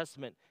the Old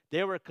Testament,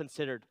 they were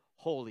considered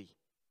holy.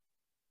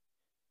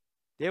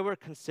 They were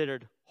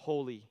considered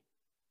holy.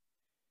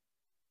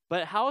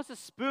 But how is a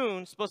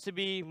spoon supposed to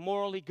be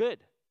morally good?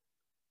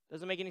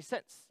 Doesn't make any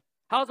sense.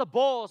 How is a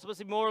bowl supposed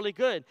to be morally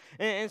good?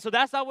 And so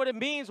that's not what it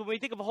means when we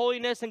think of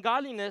holiness and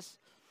godliness.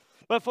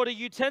 But for the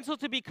utensil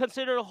to be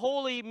considered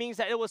holy means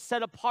that it was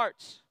set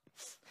apart.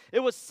 It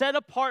was set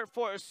apart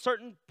for a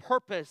certain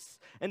purpose,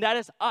 and that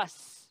is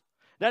us.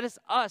 That is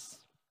us.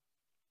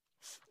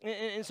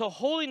 And so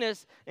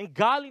holiness and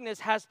godliness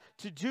has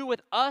to do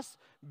with us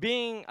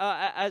being,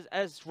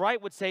 as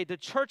Wright would say, the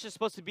church is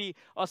supposed to be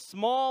a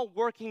small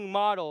working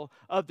model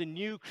of the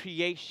new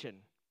creation.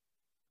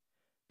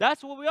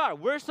 That's what we are.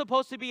 We're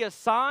supposed to be a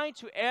sign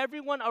to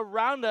everyone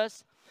around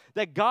us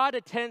that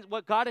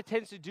what God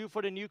intends to do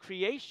for the new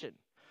creation.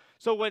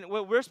 So when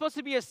we're supposed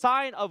to be a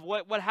sign of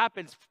what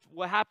happens,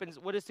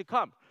 what is to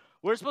come.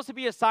 We're supposed to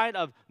be a sign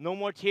of no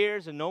more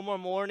tears and no more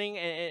mourning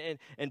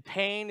and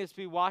pain is to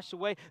be washed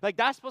away. Like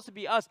that's supposed to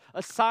be us,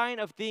 a sign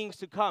of things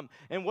to come.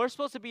 And we're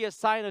supposed to be a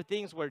sign of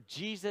things where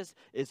Jesus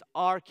is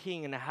our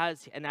King, and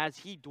as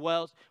He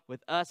dwells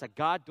with us, that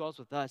God dwells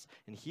with us,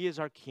 and He is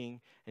our King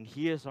and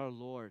He is our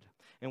Lord.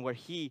 And where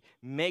He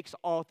makes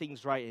all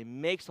things right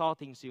and makes all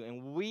things new.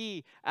 And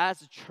we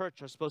as a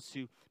church are supposed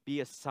to be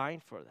a sign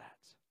for that.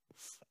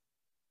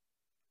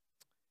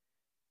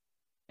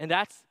 And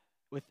that's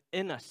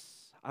within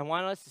us. I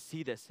want us to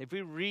see this. If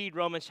we read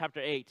Romans chapter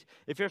 8,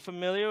 if you're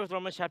familiar with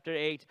Romans chapter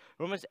 8,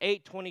 Romans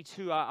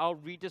 8:22, I'll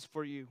read this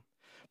for you.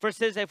 For it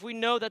says, if we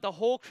know that the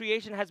whole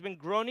creation has been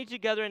groaning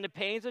together in the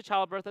pains of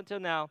childbirth until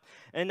now,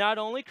 and not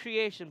only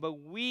creation, but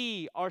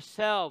we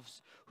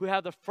ourselves who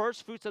have the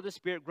first fruits of the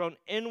Spirit grown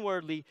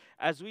inwardly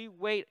as we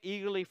wait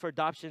eagerly for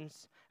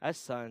adoptions as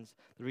sons,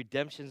 the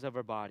redemptions of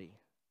our body.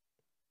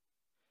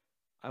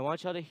 I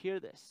want y'all to hear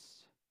this.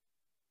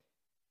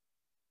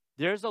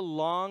 There's a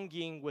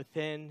longing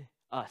within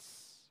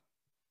us.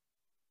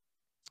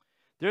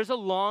 There's a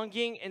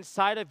longing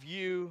inside of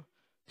you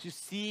to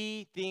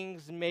see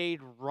things made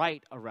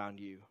right around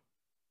you.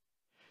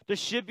 There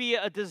should be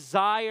a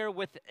desire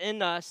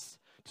within us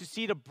to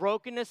see the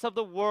brokenness of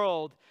the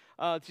world,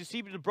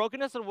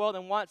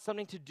 and want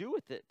something to do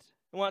with it,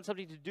 and want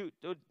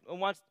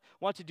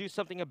to do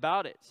something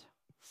about it.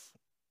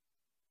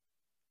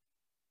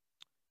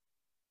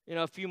 You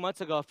know, a few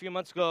months ago,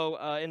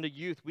 in the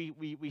youth,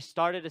 we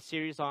started a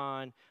series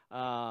called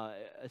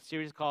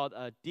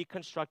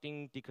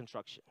Deconstructing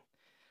Deconstruction.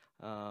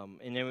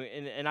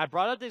 And I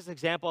brought up this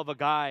example of a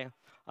guy.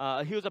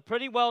 He was a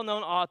pretty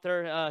well-known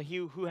author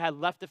who had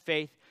left the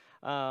faith.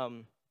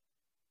 And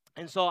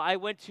so I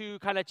went to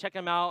kind of check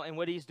him out and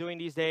what he's doing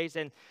these days.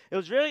 And it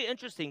was really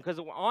interesting because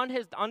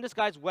on this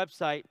guy's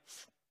website,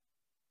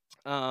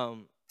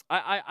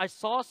 I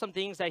saw some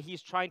things that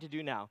he's trying to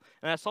do now.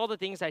 And I saw the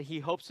things that he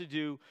hopes to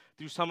do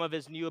through some of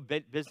his new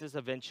business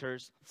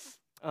ventures.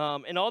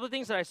 And all the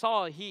things that I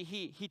saw,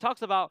 he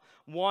talks about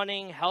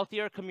wanting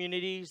healthier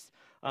communities.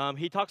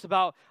 He talks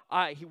about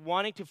he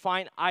wanting to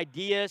find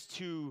ideas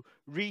to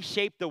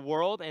reshape the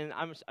world. And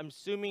I'm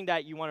assuming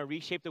that you want to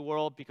reshape the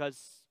world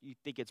because you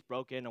think it's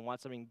broken and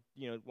want something,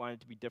 want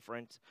it to be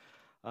different.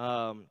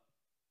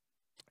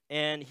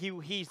 And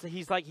he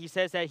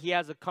says that he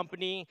has a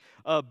company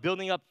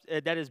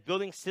that is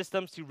building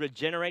systems to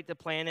regenerate the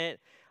planet.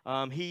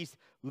 He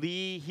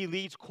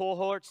leads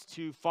cohorts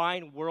to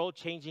find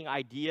world-changing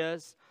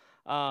ideas.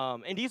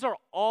 And these are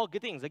all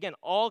good things. Again,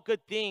 all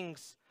good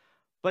things.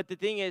 But the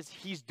thing is,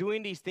 he's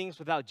doing these things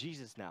without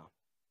Jesus now.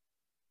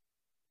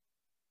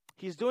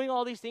 He's doing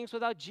all these things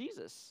without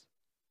Jesus.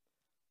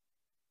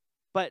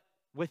 But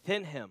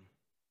within him,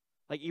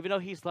 like even though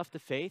he's left the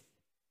faith,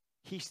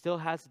 he still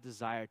has a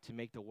desire to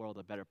make the world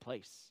a better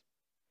place.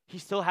 He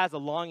still has a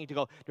longing to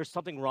go, there's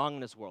something wrong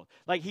in this world.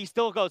 Like he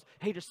still goes,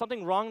 hey, there's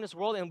something wrong in this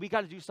world and we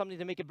got to do something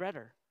to make it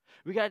better.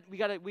 We got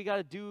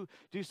to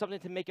do something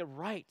to make it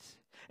right.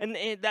 And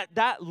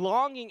that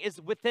longing is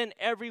within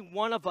every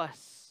one of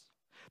us.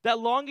 That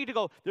longing to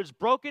go, there's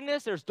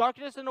brokenness, there's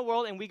darkness in the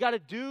world, and we got to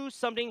do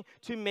something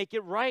to make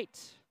it right.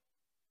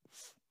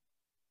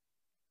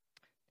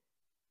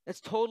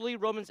 It's totally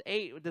Romans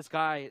 8 what this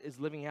guy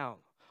is living out.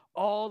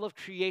 All of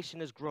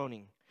creation is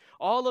groaning.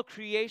 All of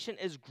creation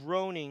is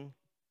groaning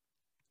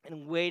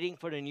and waiting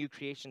for the new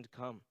creation to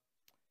come.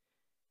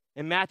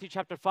 In Matthew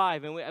chapter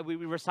 5, and we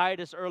recited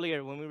this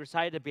earlier when we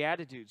recited the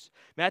Beatitudes.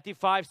 Matthew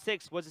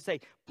 5:6, what does it say?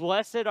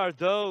 Blessed are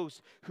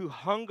those who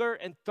hunger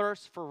and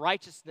thirst for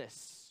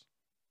righteousness,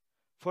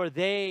 for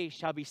they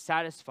shall be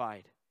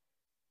satisfied.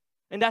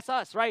 And that's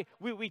us, right?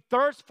 We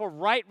thirst for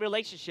right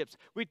relationships.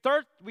 We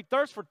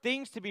thirst for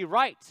things to be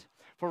right.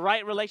 For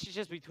right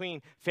relationships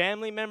between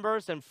family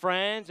members and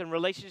friends, and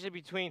relationships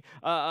between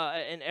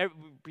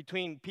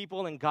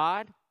people and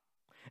God.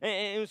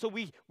 And so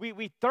we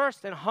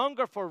thirst and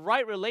hunger for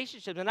right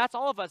relationships, and that's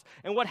all of us.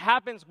 And what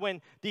happens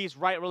when these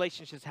right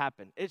relationships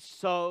happen? It's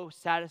so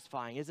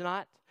satisfying, is it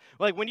not?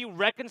 Like when you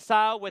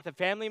reconcile with a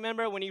family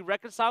member, when you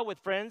reconcile with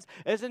friends,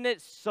 isn't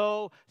it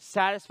so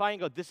satisfying?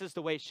 Go, this is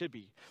the way it should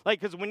be. Like,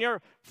 because when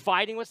you're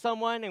fighting with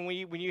someone and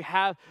when you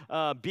have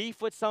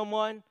beef with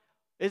someone,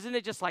 isn't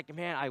it just like,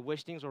 man, I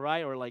wish things were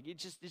right, or like it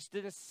just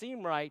didn't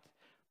seem right?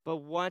 But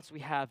once we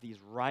have these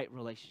right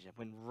relationships,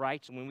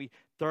 when we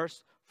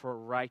thirst for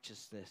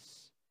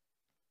righteousness,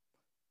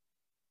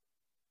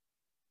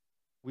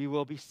 we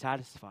will be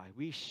satisfied.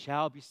 We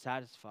shall be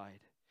satisfied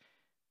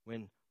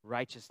when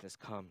righteousness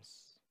comes.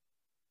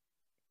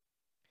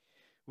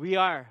 We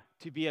are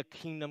to be a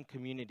kingdom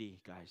community,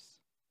 guys.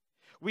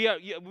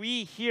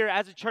 We here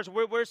as a church,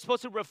 we're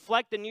supposed to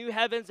reflect the new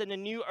heavens and the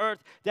new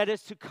earth that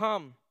is to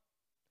come.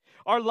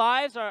 Our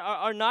lives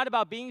are not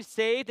about being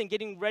saved and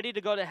getting ready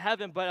to go to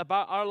heaven, but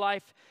about our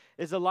life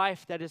is a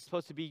life that is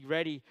supposed to be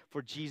ready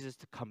for Jesus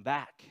to come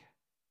back.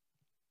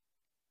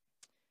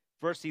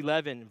 Verse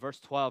 11, verse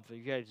 12,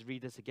 you guys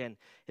read this again.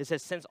 It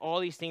says, since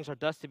all these things are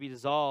thus to be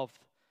dissolved,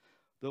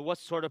 then what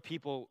sort of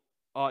people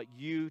ought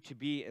you to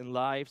be in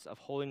lives of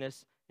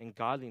holiness and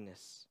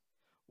godliness,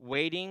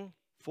 waiting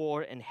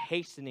for and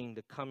hastening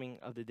the coming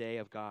of the day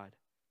of God?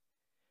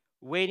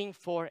 Waiting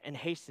for and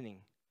hastening.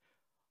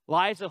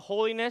 Lives of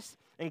holiness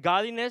and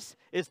godliness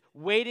is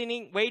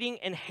waiting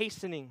and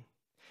hastening.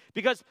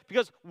 Because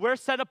we're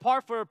set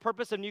apart for a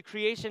purpose of new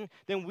creation,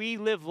 then we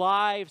live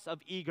lives of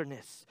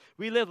eagerness.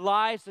 We live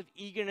lives of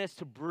eagerness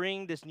to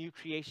bring this new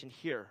creation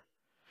here.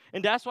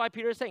 And that's why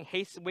Peter is saying,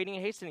 waiting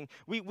and hastening.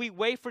 We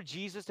wait for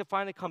Jesus to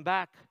finally come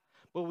back,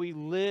 but we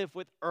live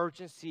with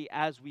urgency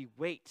as we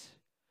wait.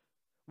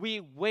 We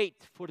wait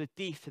for the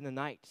thief in the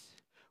night.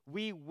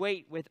 We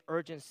wait with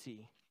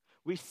urgency.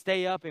 We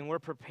stay up and we're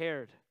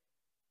prepared.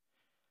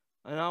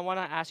 And I want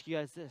to ask you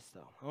guys this,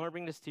 though. I want to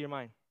bring this to your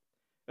mind.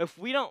 If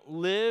we don't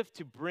live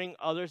to bring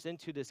others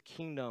into this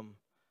kingdom,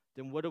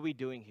 then what are we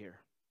doing here?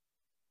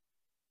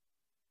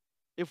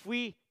 If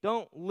we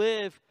don't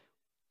live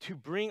to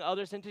bring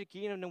others into the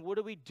kingdom, then what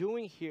are we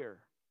doing here?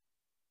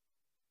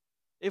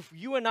 If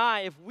you and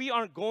I, if we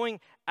aren't going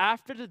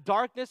after the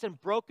darkness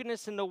and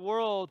brokenness in the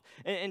world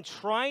and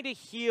trying to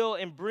heal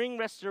and bring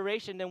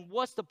restoration, then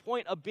what's the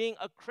point of being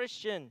a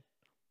Christian?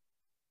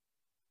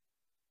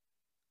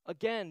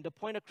 Again, the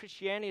point of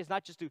Christianity is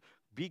not just to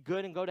be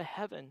good and go to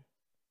heaven.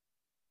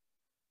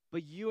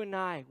 But you and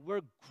I,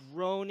 we're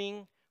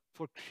groaning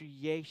for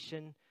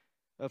creation,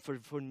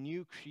 for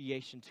new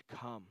creation to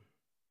come.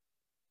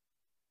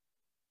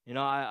 You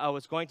know, I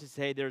was going to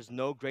say there's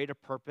no greater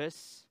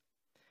purpose,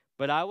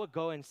 but I would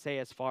go and say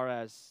as far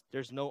as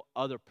there's no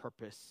other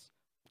purpose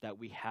that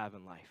we have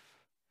in life.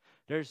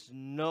 There's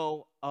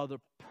no other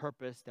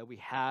purpose that we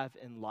have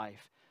in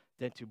life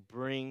than to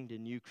bring the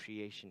new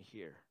creation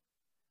here.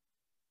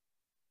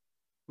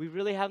 We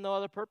really have no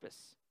other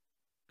purpose.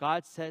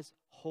 God says,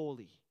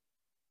 holy.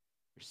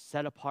 You're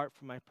set apart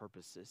for my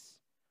purposes.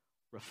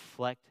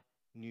 Reflect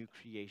new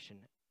creation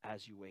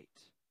as you wait.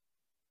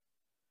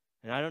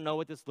 And I don't know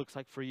what this looks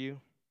like for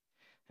you.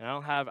 And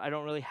I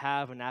don't really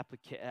have an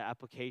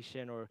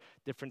application or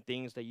different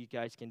things that you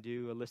guys can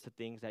do, a list of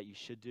things that you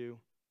should do.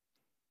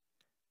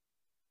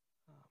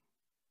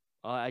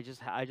 I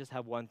just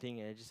have one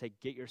thing, and I just say,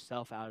 get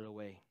yourself out of the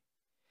way.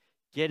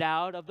 Get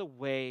out of the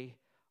way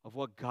of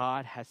what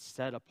God has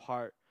set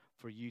apart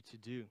for you to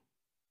do.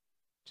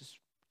 Just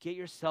get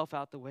yourself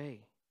out the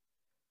way.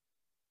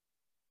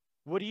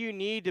 What do you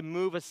need to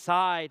move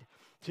aside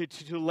to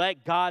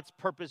let God's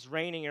purpose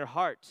reign in your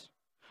heart?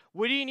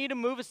 What do you need to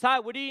move aside?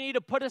 What do you need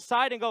to put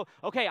aside and go,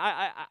 okay,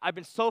 I've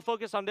been so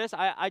focused on this,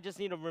 I just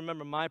need to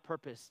remember my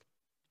purpose,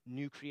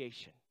 new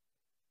creation.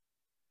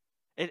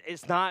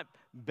 It's not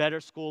better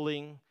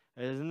schooling.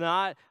 It's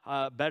not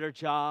a better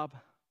job.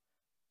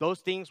 Those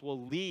things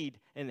will lead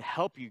and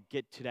help you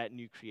get to that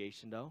new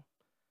creation, though.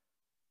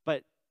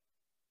 But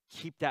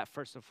keep that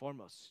first and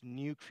foremost,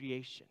 new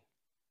creation.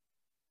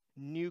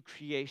 New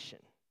creation.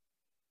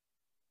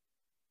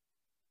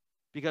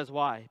 Because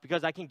why?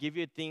 Because I can give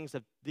you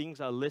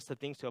a list of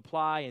things to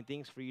apply and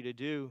things for you to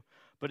do.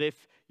 But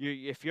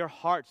if your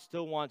heart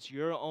still wants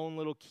your own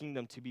little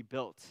kingdom to be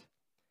built,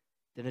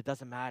 then it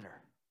doesn't matter.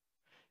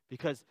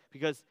 Because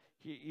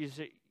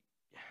it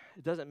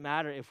doesn't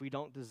matter if we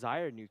don't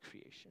desire new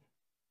creation.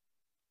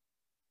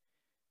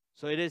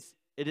 So it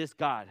is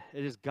God.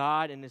 It is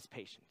God in His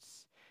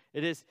patience.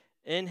 It is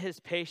in His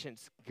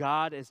patience,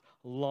 God is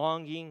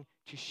longing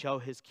to show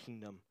His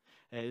kingdom,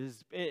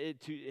 His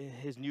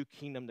new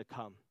kingdom to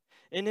come.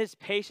 In His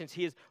patience,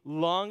 He is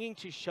longing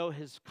to show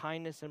His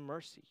kindness and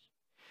mercy.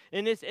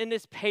 In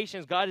this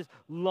patience, God is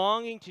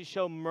longing to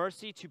show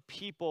mercy to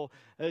people,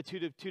 to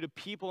the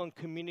people and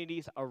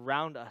communities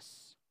around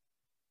us.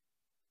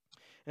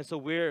 And so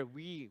we are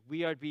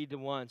going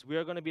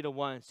to be the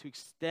ones to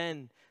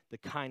extend the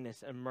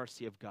kindness and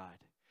mercy of God.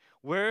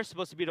 We're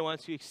supposed to be the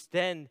ones who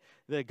extend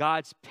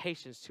God's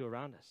patience to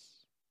around us.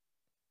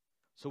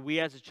 So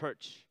we as a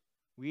church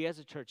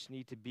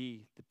need to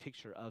be the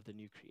picture of the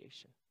new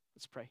creation.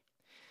 Let's pray.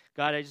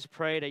 God, I just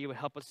pray that you would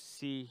help us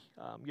see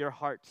your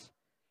heart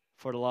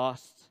for the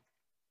lost.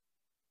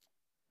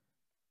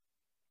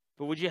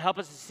 But would you help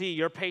us to see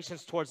your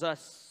patience towards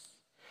us?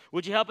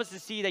 Would you help us to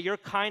see that your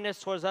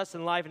kindness towards us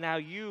in life and how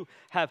you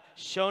have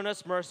shown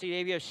us mercy,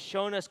 that you have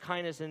shown us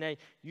kindness, and that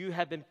you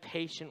have been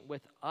patient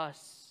with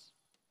us,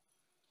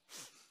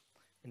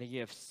 and that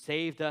you have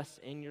saved us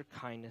in your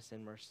kindness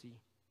and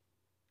mercy,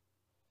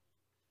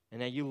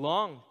 and that you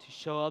long to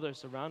show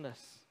others around us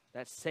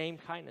that same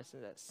kindness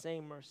and that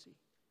same mercy.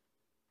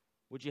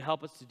 Would you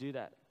help us to do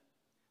that?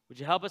 Would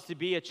you help us to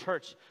be a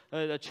church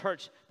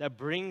that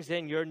brings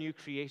in your new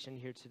creation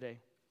here today?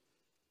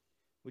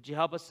 Would you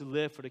help us to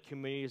live for the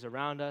communities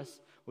around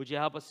us? Would you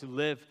help us to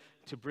live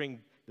to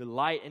bring the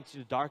light into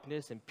the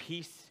darkness and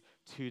peace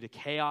to the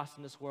chaos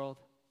in this world?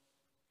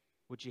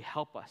 Would you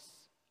help us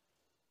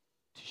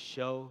to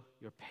show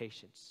your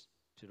patience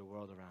to the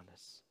world around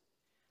us?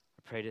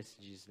 I pray this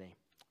in Jesus' name.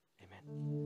 Amen.